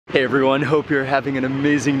Hey everyone, hope you're having an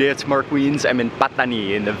amazing day. It's Mark Wiens. I'm in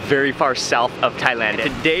Pattani in the very far south of Thailand.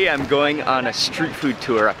 Today I'm going on a street food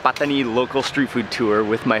tour, a Pattani local street food tour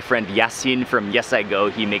with my friend Yaseen from Yes I Go.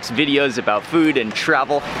 He makes videos about food and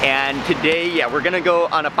travel. And today, we're gonna go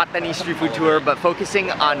on a Pattani street food tour, but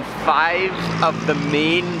focusing on 5 of the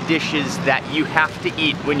main dishes that you have to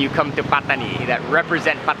eat when you come to Pattani, that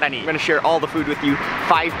represent Pattani. I'm gonna share all the food with you.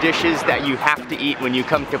 5 dishes that you have to eat when you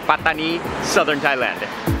come to Pattani, southern Thailand.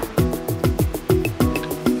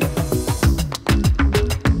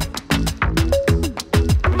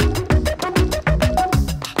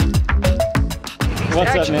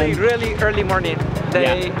 What's actually up, man? Really early morning.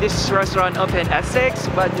 This restaurant opened at 6,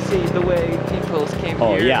 but you see the way people came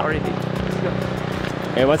here already. Let's go.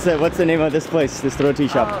 Hey, what's the name of this place? This roti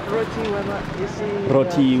shop? Roti Wema. You see,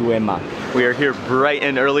 Roti Wema. We are here bright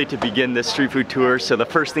and early to begin this street food tour. So the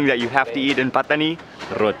first thing that you have to eat in Pattani,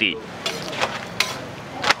 roti. You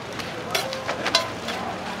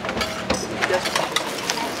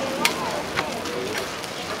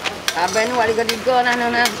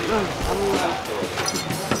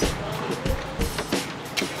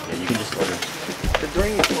can just order. the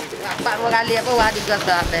drink.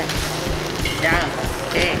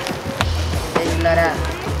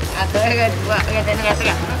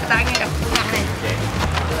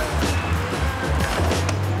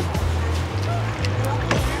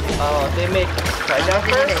 Oh, they make fried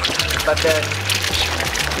first, but then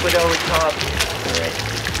put over top.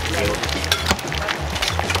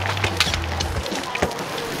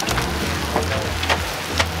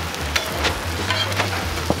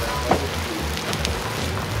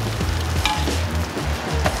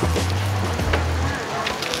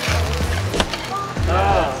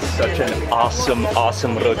 Such an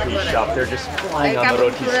awesome roti shop. They're just flying on the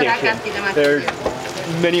roti station. There's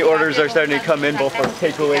many orders are starting to come in, both for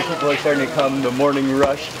takeaway. People are starting to come. The morning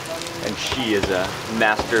rush. And she is a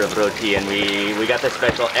master of roti, and we got the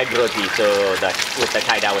special egg roti, so with the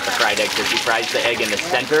kai dao, with the fried egg. So she fries the egg in the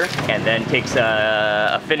center, and then takes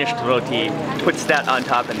a finished roti, puts that on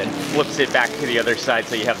top, and then flips it back to the other side,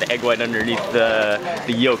 so you have the egg white underneath the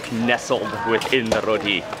yolk nestled within the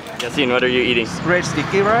roti. Yaseen, what are you eating? Red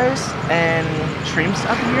sticky rice and shrimps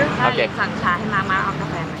up here. Okay.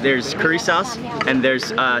 There's curry sauce and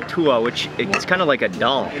there's tua, which it's kind of like a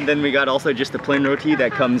dal. And then we got also just the plain roti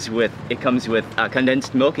that comes with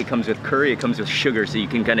condensed milk, it comes with curry, it comes with sugar, so you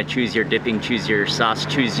can kind of choose your dipping, choose your sauce,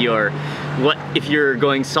 choose your if you're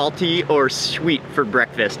going salty or sweet for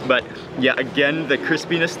breakfast. But yeah, again, the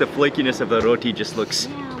crispiness, the flakiness of the roti just looks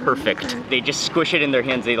perfect. They just squish it in their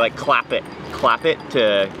hands, they like clap it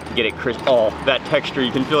to get it crisp. Oh, that texture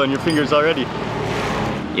you can feel on your fingers already.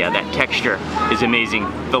 Yeah, that texture is amazing.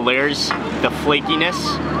 The layers, the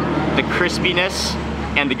flakiness, the crispiness,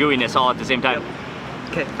 and the gooiness all at the same time.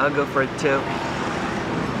 Okay, I'll go for it too.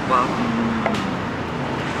 Wow.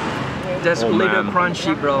 Just little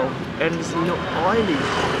crunchy, bro. And it's oily.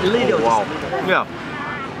 Little. Wow. Yeah.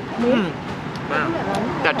 Wow.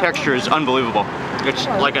 That texture is unbelievable. It's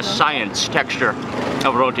like a science texture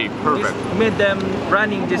of roti. Perfect. This made them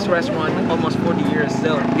running this restaurant almost 40 years,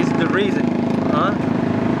 so this is the reason. Huh?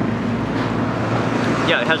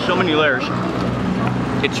 Yeah, it has so many layers.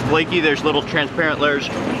 It's flaky, there's little transparent layers.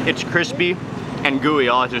 It's crispy and gooey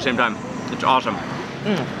all at the same time. It's awesome.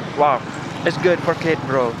 Wow. It's good for kids,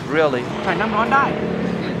 bro. Really.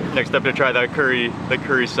 Next up to try the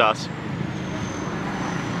curry sauce.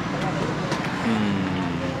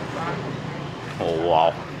 Oh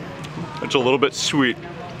wow. It's a little bit sweet,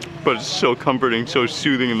 but it's so comforting, so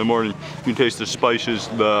soothing in the morning. You can taste the spices,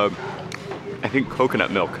 I think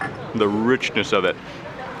coconut milk, the richness of it.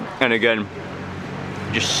 And again,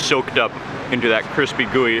 just soaked up into that crispy,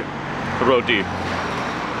 gooey roti.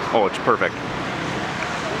 Oh, it's perfect.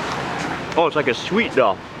 Oh, it's like a sweet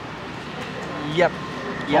dal. Yep.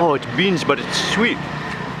 Oh, it's beans, but it's sweet.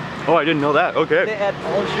 Oh, I didn't know that. Okay. They add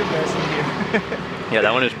all sugars in here. Yeah,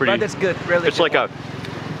 that one is pretty. But it's good, really. It's like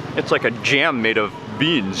a jam made of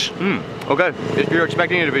beans. Okay, if you're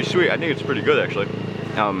expecting it to be sweet, I think it's pretty good actually.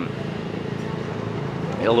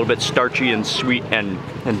 A little bit starchy and sweet and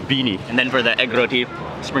beany. And then for the egg roti,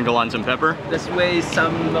 sprinkle on some pepper. This way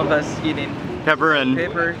some of us eating pepper and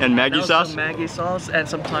Maggi sauce. Some Maggi sauce and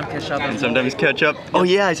sometimes ketchup. And sometimes ketchup. Oh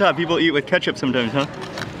yeah, I saw people eat with ketchup sometimes, huh?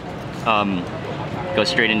 Go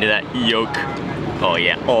straight into that yolk. Oh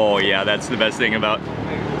yeah, that's the best thing about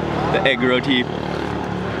the egg roti.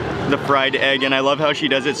 The fried egg, and I love how she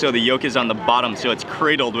does it so the yolk is on the bottom, so it's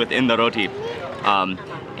cradled within the roti.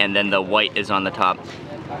 And then the white is on the top.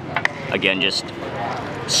 Again, just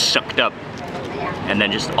sucked up. And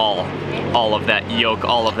then just all of that yolk,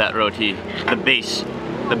 all of that roti, the base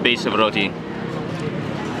the base of roti.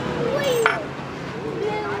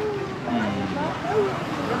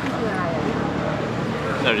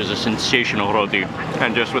 That is a sensational roti,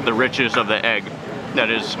 and just with the richness of the egg, that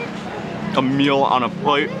is a meal on a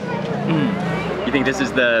plate. You think this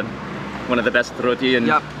is one of the best roti in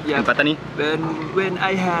Pattani? When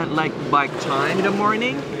I had like bike time in the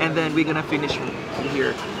morning, and then we're gonna finish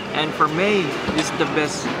here. And for me, this is the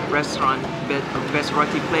best restaurant, best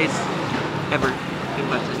roti place ever in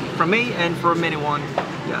Pattani. For me and for anyone,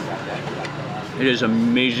 It is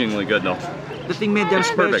amazingly good though. The thing made them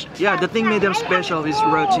special. Yeah, the thing made them special is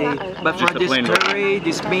roti. But for this curry,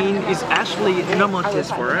 this bean is actually normal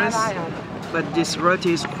taste for us. But this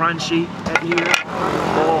roti is crunchy at here.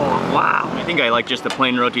 Oh wow! I think I like just the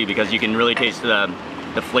plain roti because you can really taste the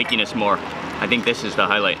flakiness more. I think this is the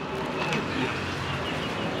highlight.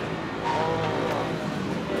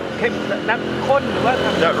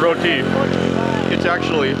 That roti, it's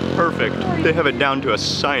actually perfect. They have it down to a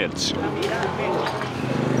science.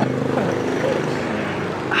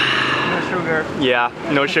 Sugar. Yeah,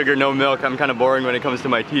 no sugar, no milk. I'm kind of boring when it comes to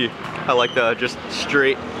my tea. I like the just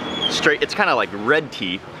straight, it's kind of like red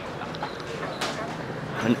tea.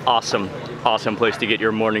 An awesome place to get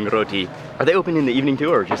your morning roti. Are they open in the evening too,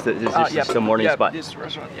 or just is this just a morning spot? This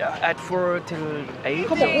restaurant, at 4 till 8. เ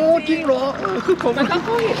ขาบอกโอ้จริงเหรอคือผมมันก็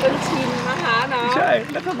เห็นเป็นชินนะคะเนาะใช่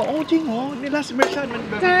แล้วก็บอกโอ้จริงเหรอนี่ last impression มัน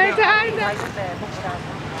แบบใช่ใช่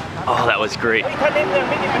Oh, that was great. ถ้าในเมือง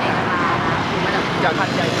ไม่มีปัญหาจากหัด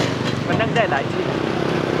ใหญ่มันนั่งได้หลายที่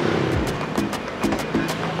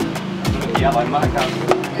อร่อยมากครับ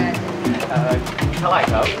เท่าไหร่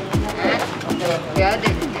ครับ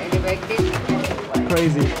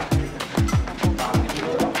Crazy.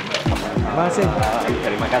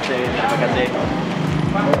 Terima kasih.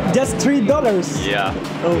 Just $3. Yeah.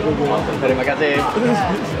 Oh, okay. Awesome. Terima kasih.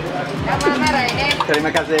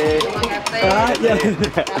 Terima kasih.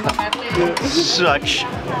 Such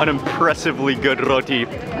an impressively good roti.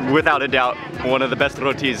 Without a doubt, one of the best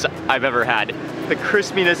rotis I've ever had. The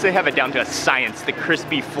crispiness, they have it down to a science. The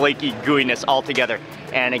crispy, flaky gooiness all together.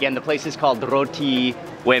 And again, the place is called Roti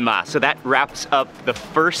Wema. So that wraps up the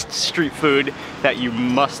first street food that you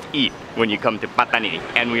must eat when you come to Pattani.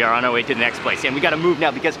 And we are on our way to the next place. And we gotta move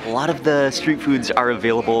now because a lot of the street foods are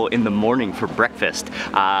available in the morning for breakfast.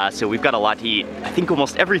 So we've got a lot to eat. I think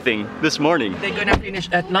almost everything this morning. They're gonna finish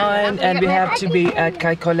at 9 and we have to be at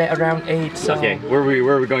Kaikole around 8. So. Okay, where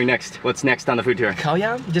are we going next? What's next on the food tour? Khao,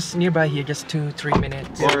 just nearby here, just 2-3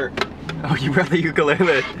 minutes. Oh, you brought the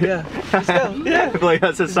ukulele. Yeah, let's go. Yeah. Play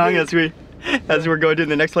us a song as we're going to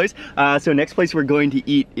the next place. So next place we're going to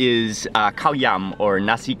eat is Khao or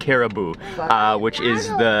nasi kerabu, which is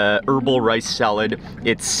the herbal rice salad.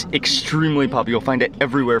 It's extremely popular. You'll find it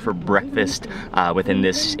everywhere for breakfast within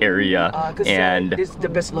this area. And this is the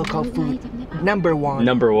best local food. Number one.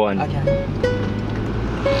 Number one. Okay.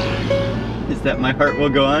 Is that My Heart Will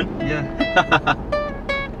Go On? Yeah.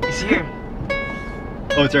 It's here.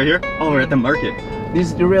 Oh, it's right here? Oh, we're at the market.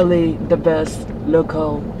 This is really the best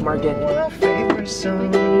local market. My favorite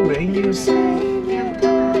song when you sing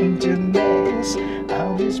into this, I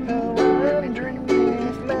whisper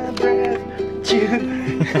underneath my breath.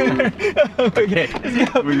 Okay,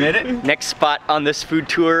 we made it. Next spot on this food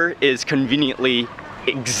tour is conveniently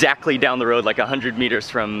exactly down the road, like 100 meters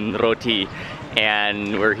from Roti.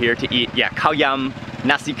 And we're here to eat, Khao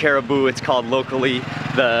nasi kerabu, it's called locally,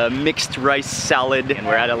 the mixed rice salad. And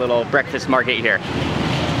we're at a little breakfast market here.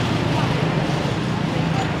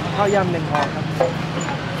 Khao yam 1 ห่อครับ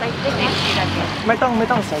ไม่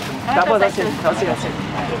ต้องใส่ถุงดับเบิลเส้นเขาเสียก็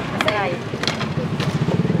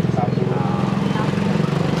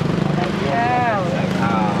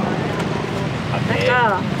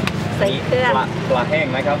ใส่เครื่อง ปลาแห้ง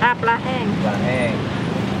ไหมครับ ปลาแห้ง ปลาแห้ง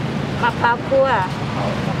มะพร้าวคั่ว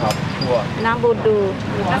ครับคั่ว น้ำบูดู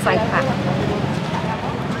ก็ใส่ผัก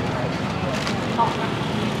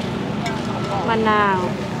มะนาว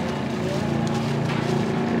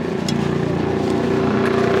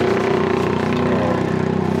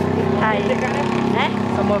ไทย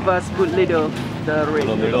Some of us put little the red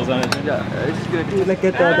noodles on it. Yeah, it's good. Look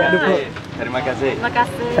at that. Terima kasih.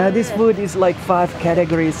 makasih. This food is like 5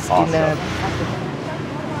 categories in a.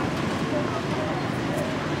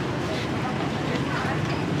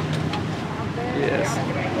 Yes.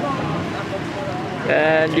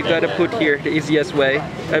 And you gotta put here the easiest way.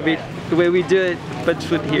 I mean, the way we do it, put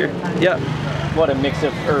food here. Yeah. What a mix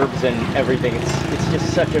of herbs and everything. It's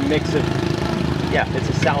just such a mix of, it's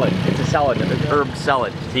a salad. It's a salad, an herb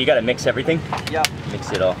salad. So you gotta mix everything? Yeah.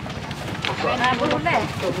 Mix it all.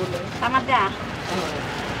 ธรรมดา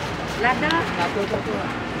แล้วเด้อ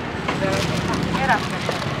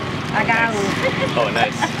Oh,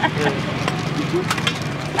 nice.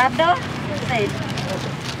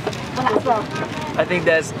 I think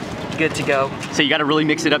that's good to go. So you gotta really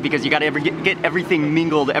mix it up because you gotta get everything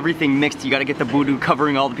mingled, everything mixed. You gotta get the budu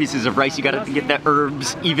covering all the pieces of rice. You gotta get the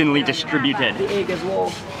herbs evenly distributed. The egg as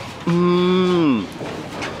well. Mmm.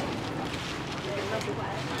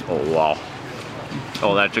 Oh, wow.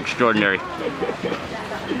 Oh, that's extraordinary.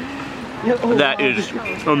 That is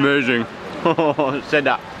amazing.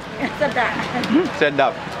 Sedap.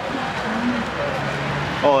 Sedap.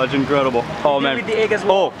 Oh, that's incredible. Oh man. With the egg as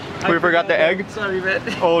well. Oh, we forgot the egg? Sorry, man.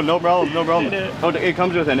 Oh, no problem, no problem. Oh, it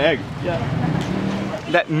comes with an egg. Yeah.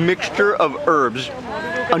 That mixture of herbs,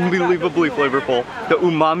 unbelievably flavorful. The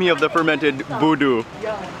umami of the fermented budu.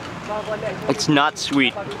 It's not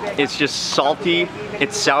sweet. It's just salty.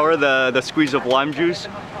 It's sour, the squeeze of lime juice.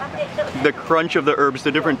 The crunch of the herbs,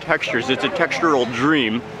 the different textures. It's a textural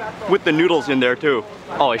dream with the noodles in there too.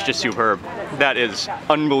 Oh, it's just superb. That is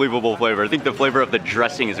unbelievable flavor. I think the flavor of the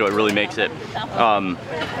dressing is what really makes it.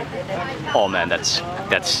 Oh man, that's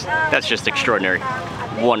just extraordinary.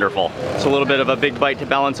 Wonderful. It's a little bit of a big bite to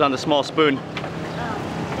balance on the small spoon.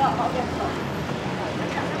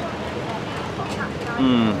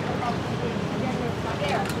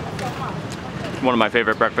 One of my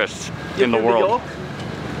favorite breakfasts in the world.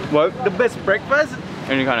 What? The best breakfast?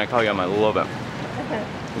 Any kind of khao, I love it.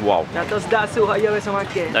 Wow. That is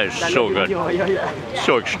so good.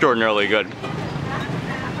 So extraordinarily good.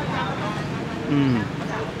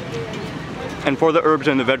 And for the herbs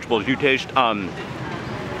and the vegetables, you taste the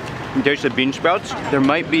bean sprouts. There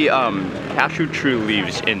might be cashew tree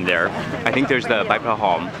leaves in there. I think there's the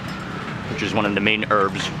baipahom, which is one of the main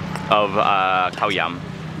herbs of khao yam.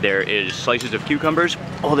 There is slices of cucumbers.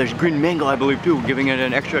 Oh, there's green mango, I believe, too, giving it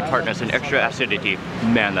an extra tartness and extra acidity.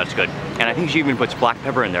 Man, that's good. And I think she even puts black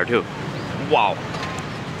pepper in there, too. Wow.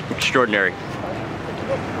 Extraordinary.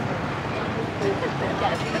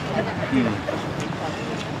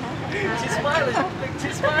 She's smiling.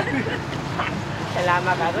 She's smiling.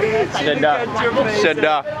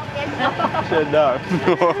 Sedap.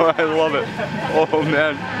 I love it. Oh,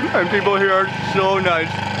 man. And people here are so nice.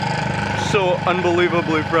 So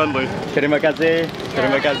unbelievably friendly. Terima kasih.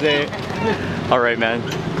 Terima kasih. All right, man.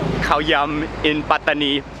 Khao yam in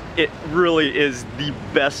Pattani, it really is the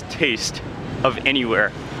best taste of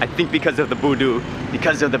anywhere. I think because of the budu,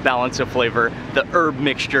 because of the balance of flavor, the herb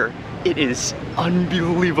mixture, it is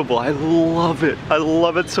unbelievable. I love it. I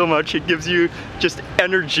love it so much. It gives you just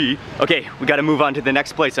energy. Okay, we gotta move on to the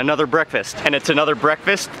next place, another breakfast. And it's another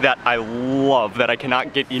breakfast that I love, that I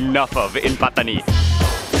cannot get enough of in Pattani.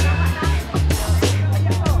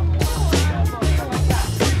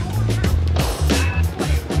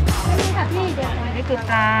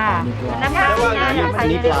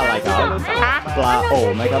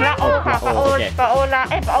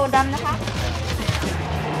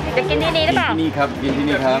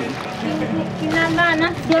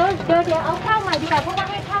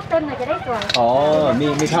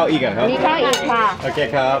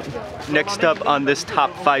 Next up on this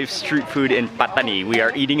top 5 street food in Pattani, we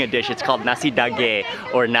are eating a dish. It's called nasi dage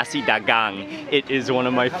or nasi dagang. It is one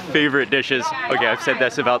of my favorite dishes. Okay, I've said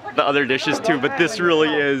this about the other dishes too, but this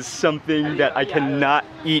really is something that I cannot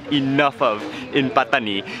eat enough of in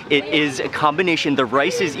Pattani. It is a combination,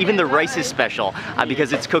 even the rice is special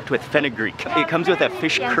because it's cooked with fenugreek. It comes with a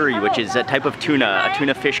fish curry, which is a type of tuna, a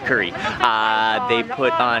tuna fish curry. They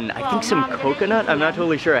put on, I think, some coconut, I'm not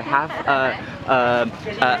totally sure, a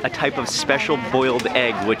type of special boiled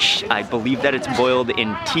egg, which I believe that it's boiled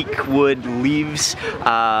in teak wood leaves,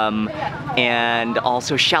 and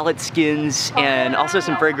also shallot skins, and also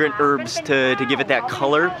some fragrant herbs to give it that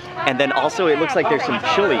color. And then also it looks like there's some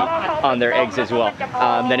chili on their eggs as well.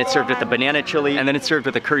 Then it's served with the banana chili, and then it's served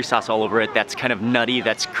with a curry sauce all over it that's kind of nutty,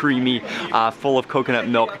 that's creamy, full of coconut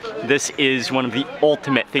milk. This is one of the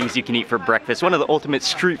ultimate things you can eat for breakfast, one of the ultimate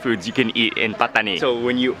street foods you can eat in Pattani. So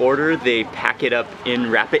when you order, they pack it up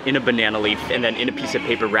wrap it in a banana leaf, and then in a piece of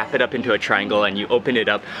paper, wrap it up into a triangle, and you open it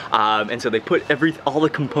up. And so they put all the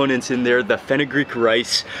components in there, the fenugreek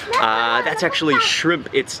rice, that's actually shrimp.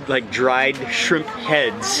 It's like dried shrimp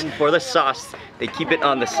heads. For the sauce, they keep it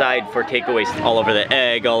on the side for takeaways. All over the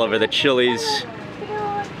egg, all over the chilies,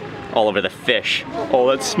 all over the fish. Oh,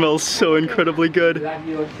 that smells so incredibly good.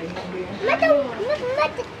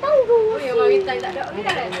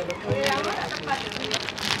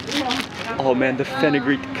 Oh man, the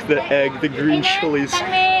fenugreek, the egg, the green chilies.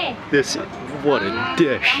 What a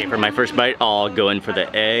dish. Okay, for my first bite, I'll go in for the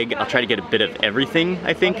egg. I'll try to get a bit of everything,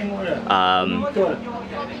 I think. A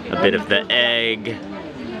bit of the egg,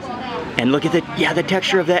 And look at the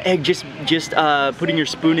texture of that egg, just putting your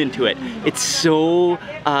spoon into it. It's so,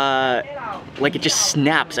 like it just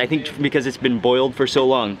snaps, I think because it's been boiled for so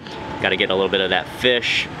long. Gotta get a little bit of that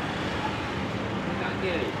fish,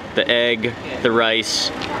 the egg, the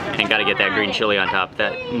rice, and gotta get that green chili on top.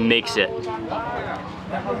 That makes it.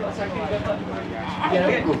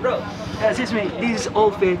 Bro, excuse me, this is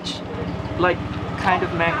old fish, like kind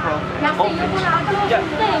of mackerel. Old fish.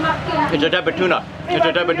 Yeah. It's a type of tuna. It's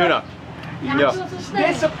a type of tuna. Yeah.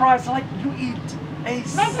 They're surprised, like you eat a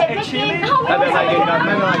chili. You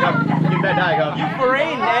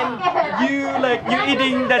foreign and you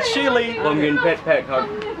eating that chili. You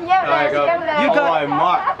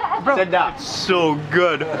got, bro, It's so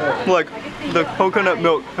good. Like the coconut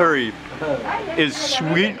milk curry is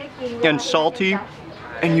sweet and salty,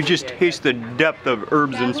 and you just taste the depth of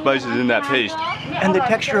herbs and spices in that paste. And the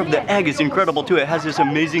texture of the egg is incredible too. It has this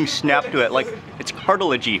amazing snap to it, like it's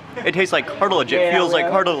cartilagey. It tastes like cartilage. It feels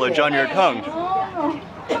like cartilage on your tongue.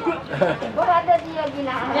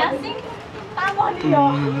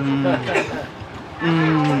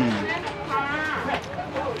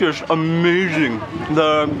 Just amazing.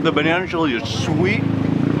 The banana chili is sweet,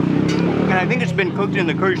 and I think it's been cooked in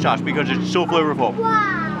the curry sauce because it's so flavorful.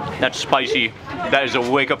 That's spicy. That is a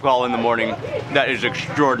wake-up call in the morning. That is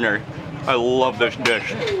extraordinary. I love this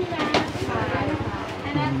dish.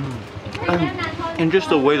 And just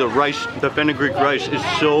the way the rice, the fenugreek rice, is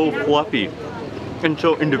so fluffy and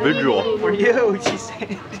so individual. for you, she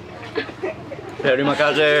said. Terima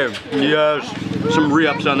kasih. Yes. Some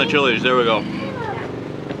re-ups on the chilies. There we go.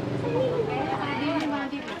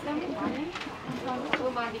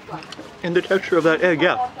 And the texture of that egg,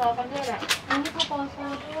 yeah.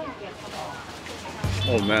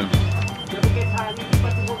 Oh man.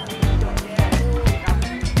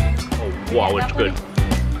 Oh wow, it's good.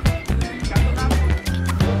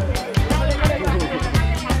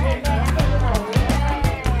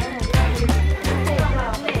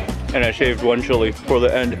 And I saved one chili for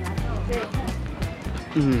the end.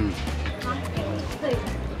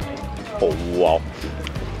 Oh wow.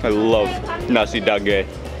 I love nasi dage.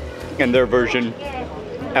 And their version,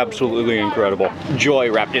 absolutely incredible. Joy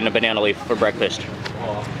wrapped in a banana leaf for breakfast.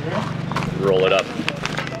 Roll it up.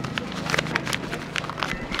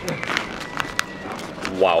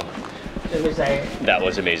 Wow. That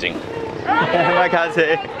was amazing.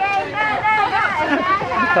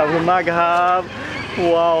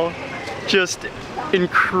 Wow. Just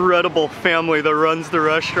incredible family that runs the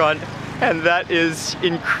restaurant. And that is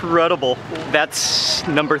incredible. That's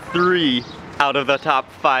number 3 out of the top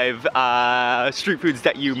 5 street foods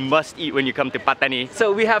that you must eat when you come to Pattani.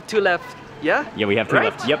 So we have 2 left, yeah? Yeah, we have 2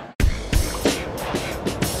 left. Yep.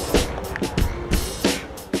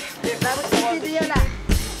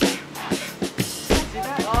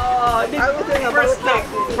 Oh, this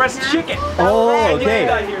is fresh chicken. Oh, okay.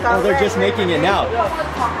 Oh, they're just making it now.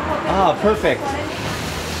 Ah, perfect.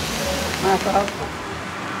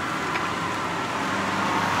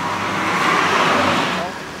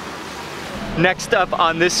 Next up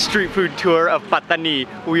on this street food tour of Pattani,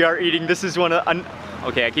 we are eating, this is one of,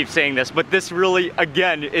 okay, I keep saying this, but this really,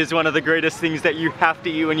 again, is one of the greatest things that you have to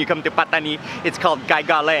eat when you come to Pattani. It's called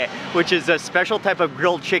gaigale, which is a special type of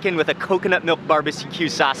grilled chicken with a coconut milk barbecue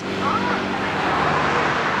sauce.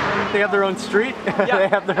 They have their own street, Yeah. they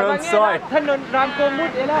have their own soy.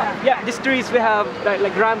 Yeah, the streets we have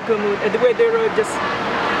like Ram Kumut, and the way they road just,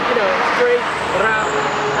 you know, straight Ram,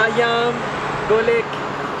 Ayam, Golek,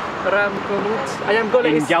 Ram Kumut. Ayam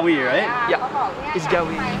Golek In is, Jawi, right? yeah, it's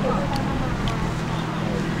Jawi.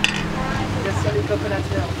 Just selling coconuts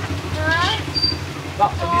now.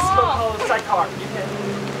 Wow, this local sidecar, you can.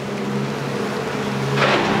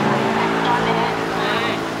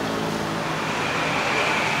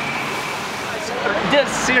 Dead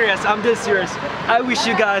serious, I'm dead serious. I wish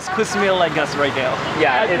you guys could smell like us right now.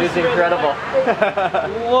 Yeah, it is incredible.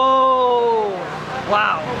 Whoa!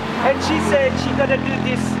 Wow. And she said she gonna do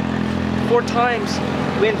this 4 times.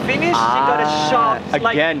 When finished, she gonna shop.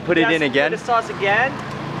 Again, put it in again? The sauce again.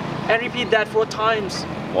 And repeat that 4 times.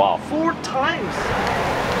 Wow. 4 times.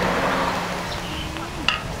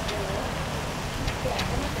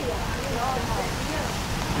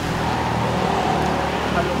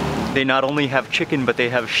 They not only have chicken, but they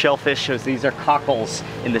have shellfish. So these are cockles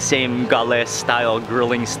in the same gale style,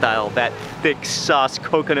 grilling style. That thick sauce,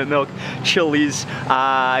 coconut milk, chilies.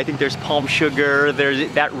 I think there's palm sugar.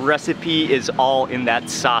 That recipe is all in that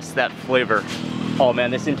sauce, that flavor. Oh man,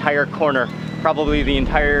 this entire corner, probably the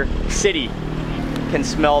entire city, can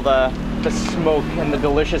smell the smoke and the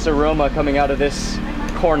delicious aroma coming out of this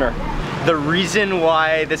corner. The reason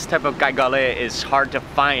why this type of gai gale is hard to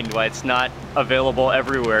find, why it's not available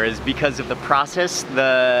everywhere, is because of the process,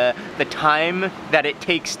 the time that it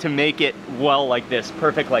takes to make it well like this,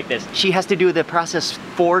 perfect like this. She has to do the process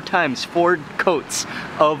 4 times, 4 coats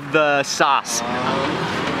of the sauce.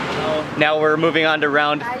 Now we're moving on to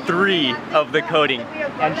round 3 of the coating,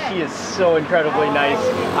 and she is so incredibly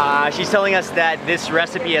nice. She's telling us that this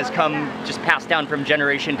recipe has come just passed down from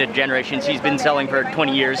generation to generation. She's been selling for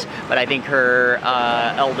 20 years, but I think her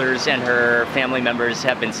elders and her family members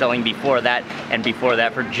have been selling before that, and before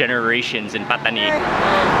that for generations in Pattani.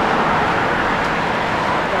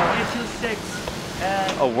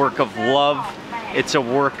 A work of love. It's a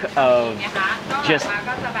work of just,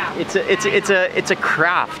 it's a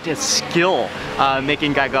craft, a skill,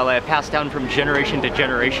 making gai gale, passed down from generation to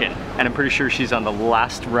generation. And I'm pretty sure she's on the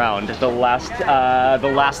last round, the last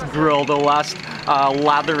grill, the last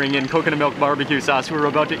lathering in coconut milk barbecue sauce we're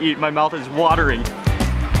about to eat. My mouth is watering.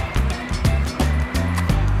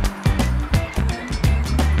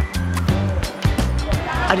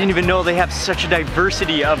 I didn't even know they have such a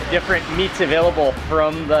diversity of different meats available,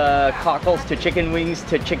 from the cockles to chicken wings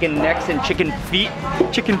to chicken necks and chicken feet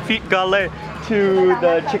gale, to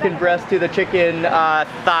the chicken breast, to the chicken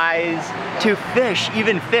thighs, to fish,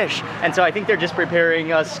 even fish. And so I think they're just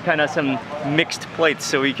preparing us kind of some mixed plates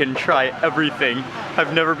so we can try everything.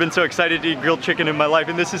 I've never been so excited to eat grilled chicken in my life,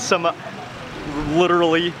 and this is some,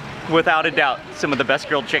 literally, without a doubt, some of the best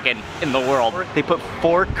grilled chicken in the world. They put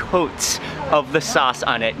 4 coats of the sauce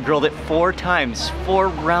on it, grilled it 4 times, 4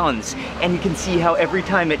 rounds, and you can see how every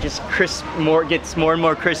time it just gets more and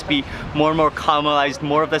more crispy, more and more caramelized,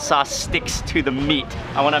 more of the sauce sticks to the meat.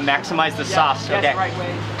 I want to maximize the sauce. Yes, okay. right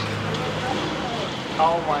way.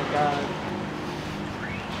 Oh my god.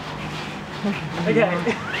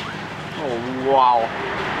 Okay. Oh wow.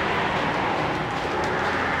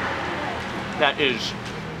 That is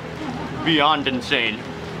beyond insane.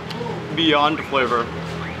 Beyond flavor.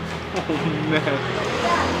 Oh man.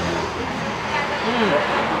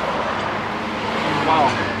 Wow.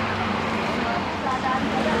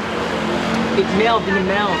 It melted in the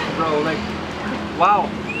mouth, bro. Like, wow.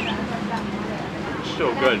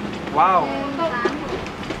 So good. Wow.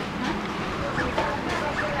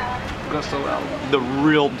 Goes so well. The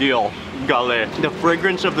real deal gale. The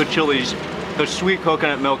fragrance of the chilies, the sweet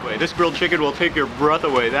coconut milk. This grilled chicken will take your breath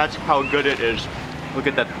away. That's how good it is. Look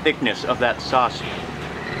at the thickness of that sauce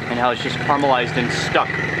and how it's just caramelized and stuck,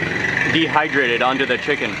 dehydrated onto the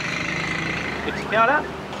chicken.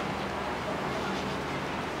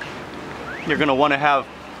 You're gonna want to have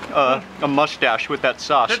a mustache with that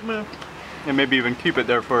sauce, and maybe even keep it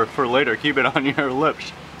there for later. Keep it on your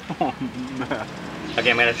lips. Oh man.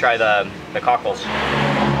 Okay, I'm gonna try the cockles.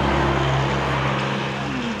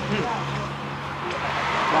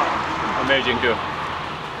 Amazing too.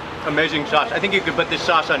 Amazing sauce. I think you could put this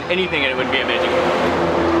sauce on anything and it would be amazing.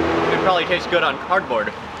 It would probably taste good on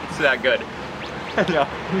cardboard. It's that good. No.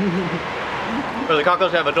 But the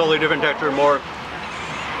cockles have a totally different texture, more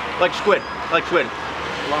like squid. Like squid.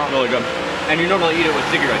 Wow. Really good. And you normally eat it with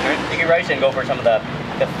sticky rice, right? Sticky rice and go for some of the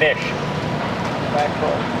fish.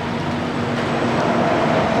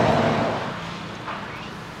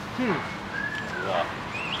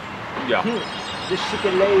 Yeah. This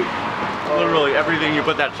chicken leg. Literally everything you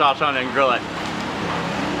put that sauce on and grill it,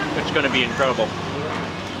 it's gonna be incredible.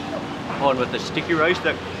 Oh, and with the sticky rice,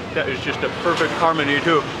 that is just a perfect harmony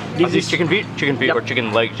too. These chicken feet? Chicken feet, yep. Or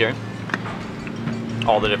chicken legs here.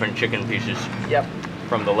 All the different chicken pieces. Yep.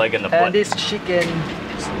 From the leg and the foot. And this chicken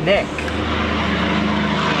neck.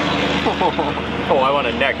 Oh, I want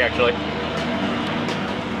a neck actually.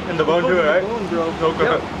 And the bone too, right? Bone, bro. Okay.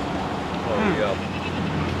 Yep. Oh yeah.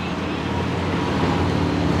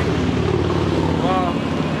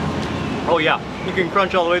 Oh yeah, you can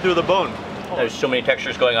crunch all the way through the bone. There's so many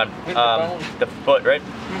textures going on. The foot, right?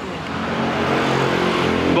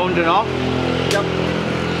 Bones and all? Yep.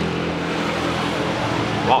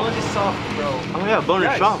 Wow. Bone is soft, bro. Oh yeah, bone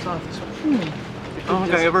is soft. Oh,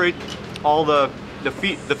 okay, I ever ate all the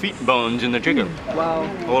feet bones in the chicken. Wow.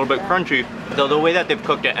 A little bit crunchy. Though the way that they've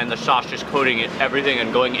cooked it and the sauce just coating it, everything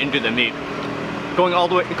and going into the meat. Going all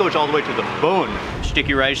the way, it goes all the way to the bone.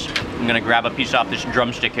 Sticky rice. I'm gonna grab a piece off this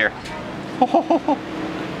drumstick here.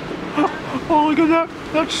 Oh, look at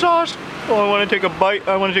that sauce. Oh, I want to take a bite.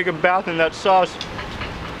 I want to take a bath in that sauce.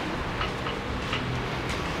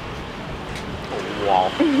 Oh, wow.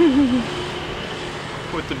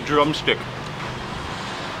 With the drumstick.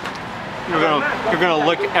 You're gonna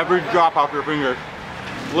lick every drop off your finger.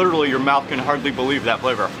 Literally, your mouth can hardly believe that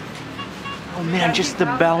flavor. Oh man, just the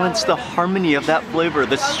balance, the harmony of that flavor,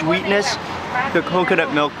 the sweetness, the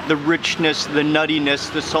coconut milk, the richness, the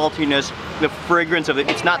nuttiness, the saltiness, the fragrance of it.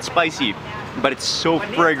 It's not spicy, but it's so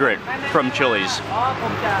fragrant from chilies.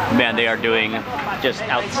 Man, they are doing just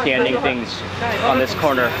outstanding things on this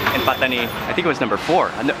corner in Pattani. I think it was number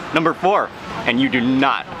 4. Number 4, and you do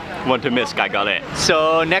not want to miss Gaigale.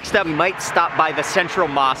 So next up, we might stop by the Central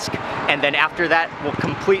Mosque, and then after that, we'll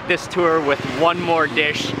complete this tour with one more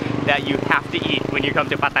dish that you have to eat when you come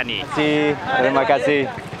to Pattani. Terima kasih.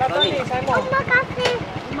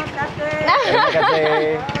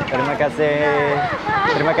 Terima kasih.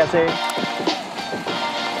 Terima kasih.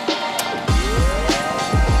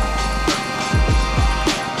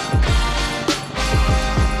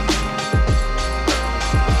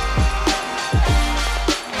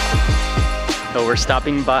 So we're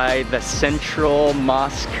stopping by the Central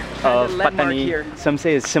Mosque of Pattani. Some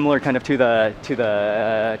say it's similar kind of to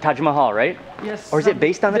the Taj Mahal, right? Yes. Or is it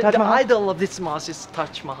based on the Taj Mahal? The idol of this mosque is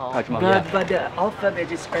Taj Mahal. Taj Mahal, yeah. But the alphabet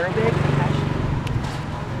is Arabic.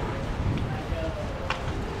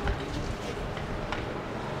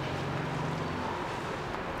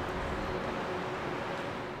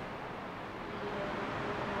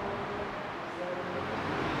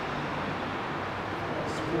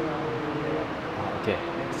 Okay.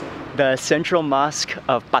 The Central Mosque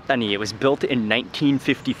of Pattani, it was built in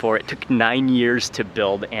 1954. It took 9 years to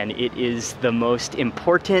build, and it is the most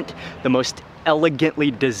important, the most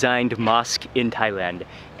elegantly designed mosque in Thailand.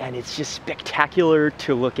 And it's just spectacular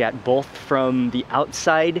to look at, both from the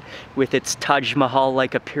outside with its Taj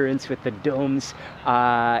Mahal-like appearance with the domes,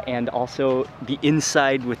 and also the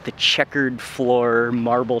inside with the checkered floor,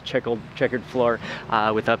 marble checkered floor,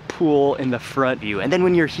 with a pool in the front view. And then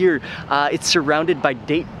when you're here, it's surrounded by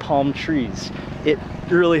date palm trees. It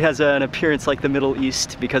really has an appearance like the Middle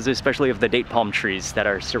East because especially of the date palm trees that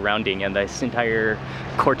are surrounding and this entire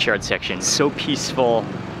courtyard section. So peaceful,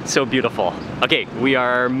 so beautiful. Okay, we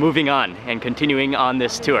are moving on and continuing on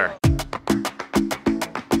this tour.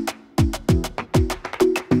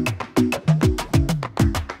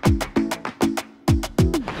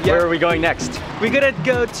 Where are we going next? We're gonna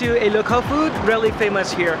go to a local food, really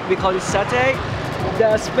famous here. We call it satay.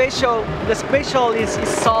 The special is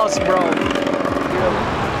sauce, bro.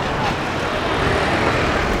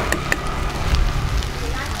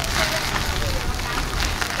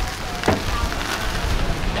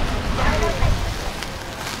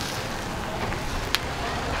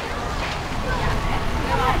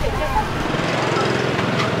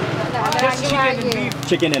 Just chicken and beef.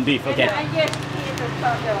 Chicken and beef, okay.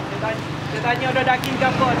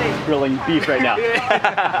 Grilling beef right now.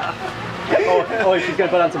 oh, she's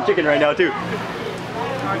gonna put on some chicken right now too.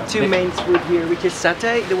 Our two main food here, which is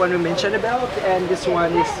satay, the one we mentioned about, and this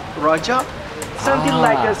one is raja. Something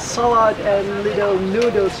like a salad and little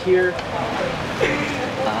noodles here.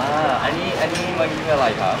 อันนี้มันคืออะไร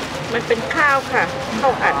ครับ มันเป็นข้าวค่ะข้า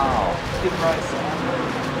วอัด Steamed rice.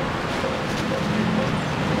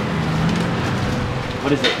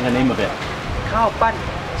 What is it? The name of it? ข้าวปั้น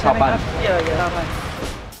ข้าวปั้น Yeah, ข้าวปั้น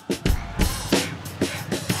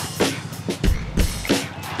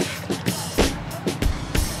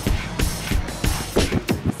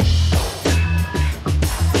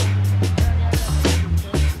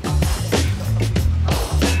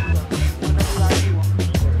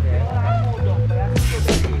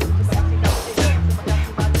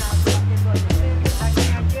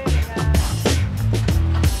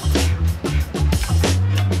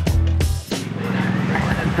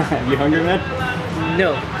You hungry, man?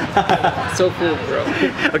 No. So full, bro.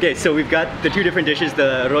 Okay, so we've got the two different dishes,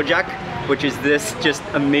 the rojak, which is this just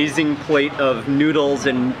amazing plate of noodles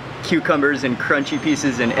and cucumbers and crunchy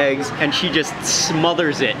pieces and eggs, and she just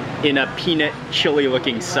smothers it in a peanut chili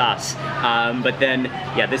looking sauce. But then,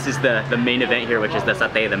 yeah, this is the main event here, which is the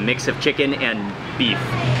satay, the mix of chicken and beef.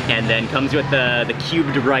 And then comes with the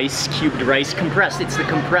cubed rice compressed. It's the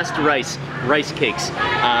compressed rice cakes.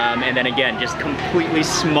 And then again, just completely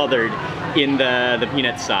smothered in the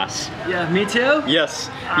peanut sauce. Yeah, me too? Yes,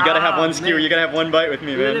 you gotta have one skewer, man. you gotta have one bite with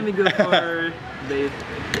me, man. Let me go for the...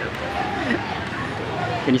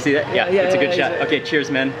 Can you see that? Yeah, it's a good shot. Okay, cheers,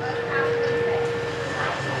 man.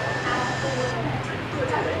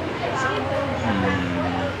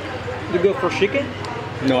 You go for chicken?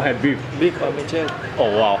 No, I had beef. Beef, me too.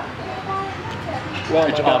 Oh, wow. Wow,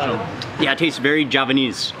 It's awesome. Yeah, it tastes very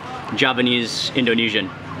Javanese, Indonesian.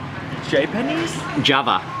 Japanese?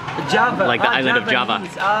 Java, Java. like the island of Java.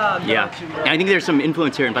 Ah, Yeah, and I think there's some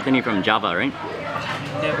influence here in Pattani from Java, right?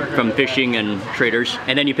 Never heard. From fishing and traders.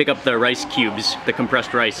 And then you pick up the rice cubes, the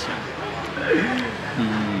compressed rice.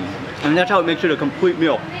 And And that's how it makes it a complete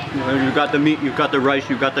meal. You've got the meat, you've got the rice,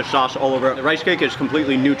 you've got the sauce all over. The rice cake is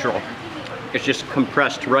completely neutral. It's just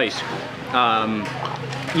compressed rice.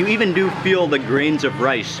 You even do feel the grains of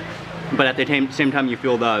rice, but at the same time you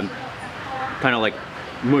feel the kind of like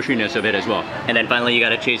mushiness of it as well. And then finally you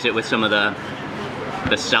gotta chase it with some of the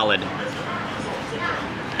salad.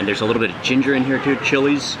 And there's a little bit of ginger in here too,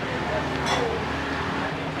 chilies.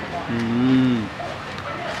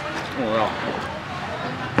 Oh, wow.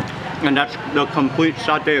 And that's the complete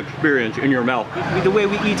satay experience in your mouth. With the way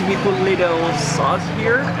we eat, we put little sauce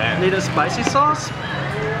here, little spicy sauce.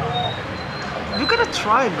 You gotta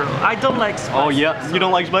try, bro. I don't like spicy. Oh yeah, you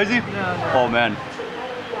don't like spicy? No. Oh man.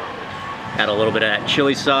 Add a little bit of that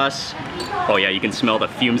chili sauce. Oh yeah, you can smell the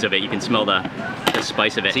fumes of it. You can smell the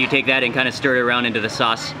spice of it. So you take that and kind of stir it around into the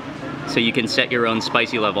sauce so you can set your own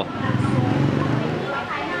spicy level.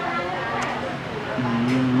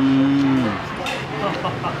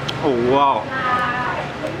 Oh wow.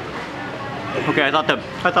 Okay, I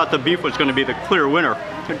thought the beef was going to be the clear winner.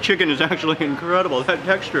 The chicken is actually incredible. That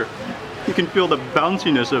texture, you can feel the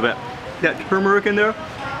bounciness of it. That turmeric in there,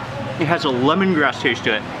 it has a lemongrass taste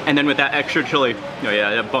to it. And then with that extra chili, oh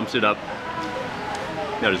yeah, that bumps it up.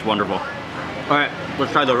 That is wonderful. All right,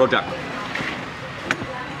 let's try the rojak.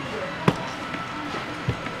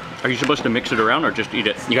 Are you supposed to mix it around or just eat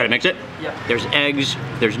it? You gotta mix it? Yeah. There's eggs,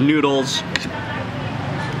 there's noodles.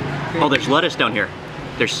 Oh, there's lettuce down here.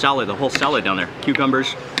 There's salad, the whole salad down there.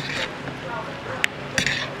 Cucumbers.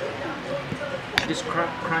 This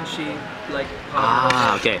crunchy, like.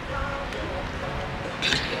 Ah, okay.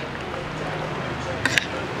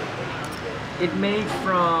 It made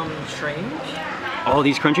from shrimp. Oh,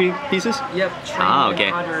 these crunchy pieces? Yep, shrimp Ah, okay.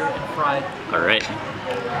 and butter and fried. All right.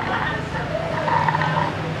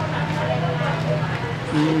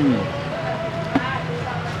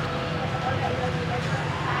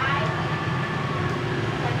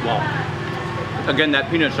 Wow. Again, that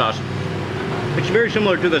peanut sauce. It's very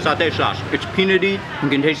similar to the satay sauce. It's peanutty. You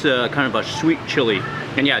can taste the kind of a sweet chili.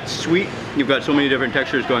 And yeah, it's sweet. You've got so many different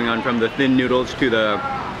textures going on, from the thin noodles to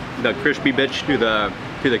the crispy bits to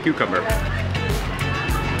the cucumber.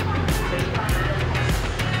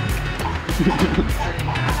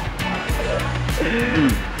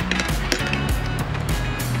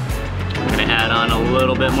 I'm gonna add on a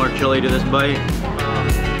little bit more chili to this bite.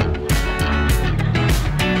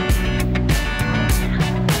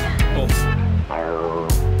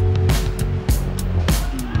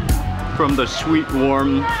 From the sweet,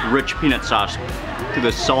 warm, rich peanut sauce to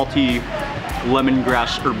the salty,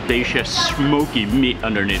 lemongrass, herbaceous, smoky meat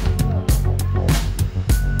underneath.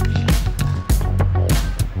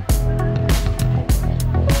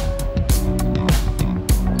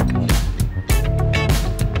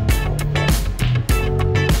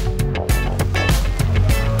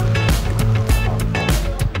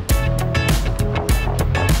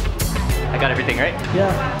 I got everything right?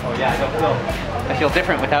 Yeah. Oh yeah, I feel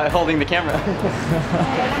different without holding the camera.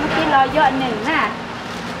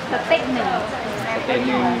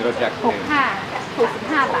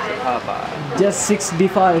 Just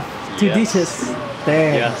 65 two Yes. dishes.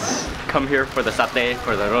 Damn. Yes. Come here for the satay,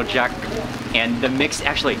 for the rojak, and the mix.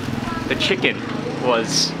 Actually, the chicken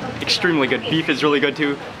was extremely good. Beef is really good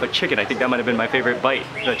too, but chicken, I think that might have been my favorite bite,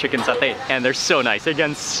 the chicken satay. And they're so nice.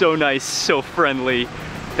 Again, so nice, so friendly.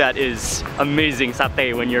 That is amazing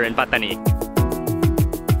satay when you're in Pattani.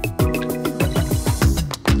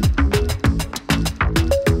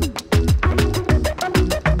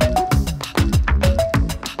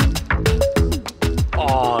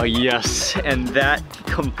 Oh yes, and that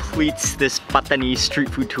completes this Pattani street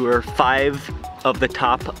food tour. 5 of the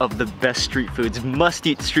top of the best street foods,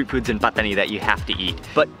 must-eat street foods in Pattani that you have to eat.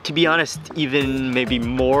 But to be honest, even maybe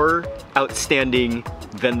more outstanding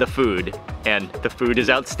than the food, and the food is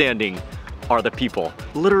outstanding, are the people.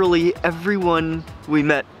 Literally everyone we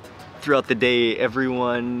met throughout the day,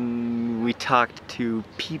 everyone we talked to,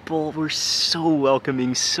 people were so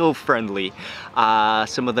welcoming, so friendly.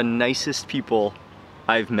 Some of the nicest people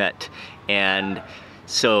I've met. And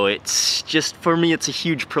so it's just, for me, it's a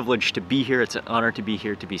huge privilege to be here. It's an honor to be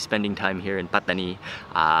here, to be spending time here in Pattani,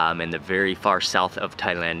 in the very far south of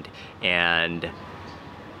Thailand. And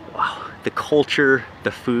wow, the culture,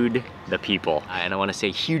 the food, the people. And I want to say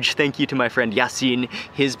a huge thank you to my friend Yaseen.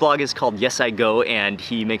 His blog is called Yes I Go, and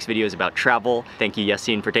he makes videos about travel. Thank you,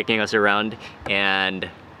 Yaseen, for taking us around. And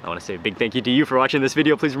I want to say a big thank you to you for watching this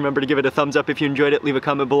video. Please remember to give it a thumbs up if you enjoyed it. Leave a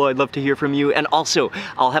comment below. I'd love to hear from you. And also,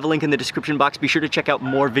 I'll have a link in the description box. Be sure to check out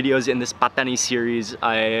more videos in this Pattani series.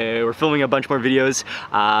 We're filming a bunch more videos,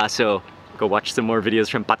 so go watch some more videos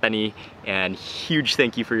from Pattani, and huge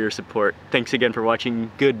thank you for your support. Thanks again for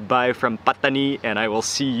watching. Goodbye from Pattani, and I will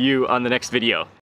see you on the next video.